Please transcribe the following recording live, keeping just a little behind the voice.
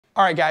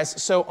All right, guys,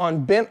 so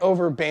on bent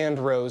over band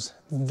rows,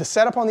 the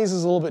setup on these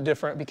is a little bit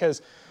different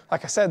because,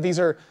 like I said, these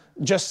are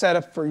just set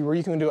up for where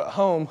you can do it at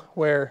home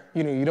where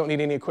you don't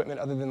need any equipment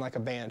other than like a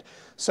band.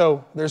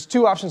 So there's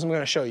two options I'm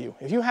gonna show you.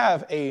 If you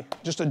have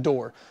just a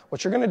door,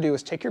 what you're gonna do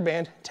is take your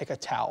band, take a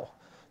towel.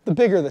 The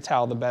bigger the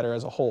towel, the better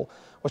as a whole.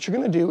 What you're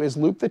gonna do is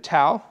loop the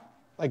towel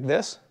like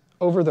this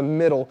over the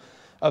middle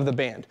of the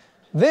band.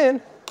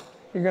 Then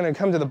you're gonna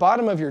come to the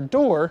bottom of your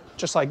door,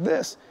 just like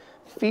this,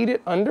 feed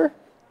it under,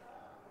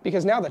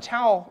 because now the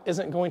towel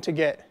isn't going to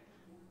get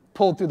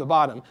pulled through the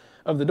bottom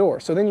of the door.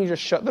 So then you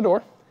just shut the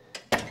door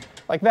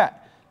like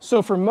that.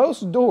 So for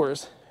most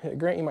doors,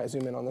 Grant, you might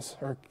zoom in on this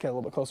or get a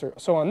little bit closer.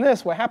 So on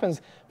this, what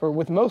happens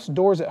with most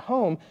doors at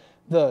home,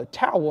 the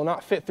towel will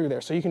not fit through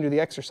there, so you can do the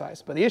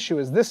exercise. But the issue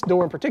is this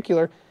door in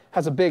particular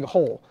has a big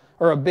hole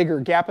or a bigger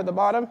gap at the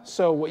bottom.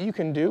 So what you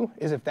can do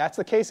is, if that's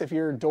the case, if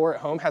your door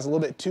at home has a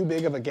little bit too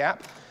big of a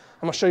gap,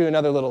 I'm gonna show you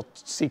another little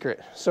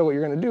secret. So what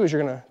you're gonna do is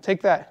you're gonna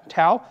take that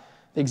towel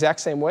the exact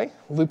same way,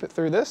 loop it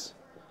through this.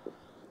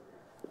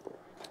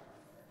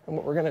 And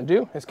what we're gonna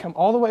do is come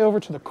all the way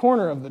over to the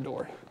corner of the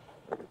door,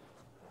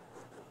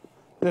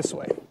 this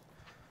way.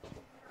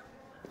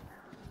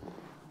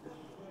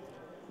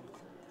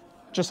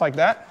 Just like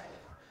that,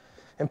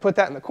 and put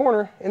that in the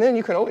corner, and then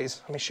you can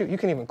always, you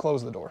can even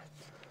close the door.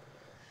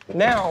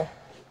 Now,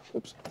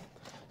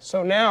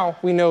 so now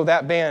we know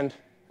that band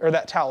or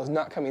that towel is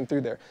not coming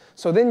through there.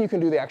 So then you can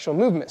do the actual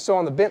movement. So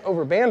on the bent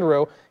over band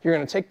row, you're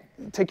gonna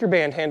take your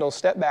band handle,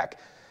 step back,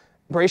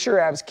 brace your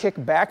abs, kick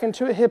back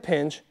into a hip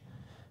hinge.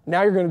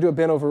 Now you're gonna do a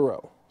bent over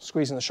row,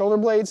 squeezing the shoulder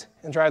blades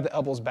and drive the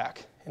elbows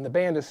back. And the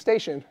band is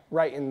stationed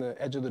right in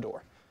the edge of the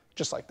door,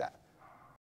 just like that.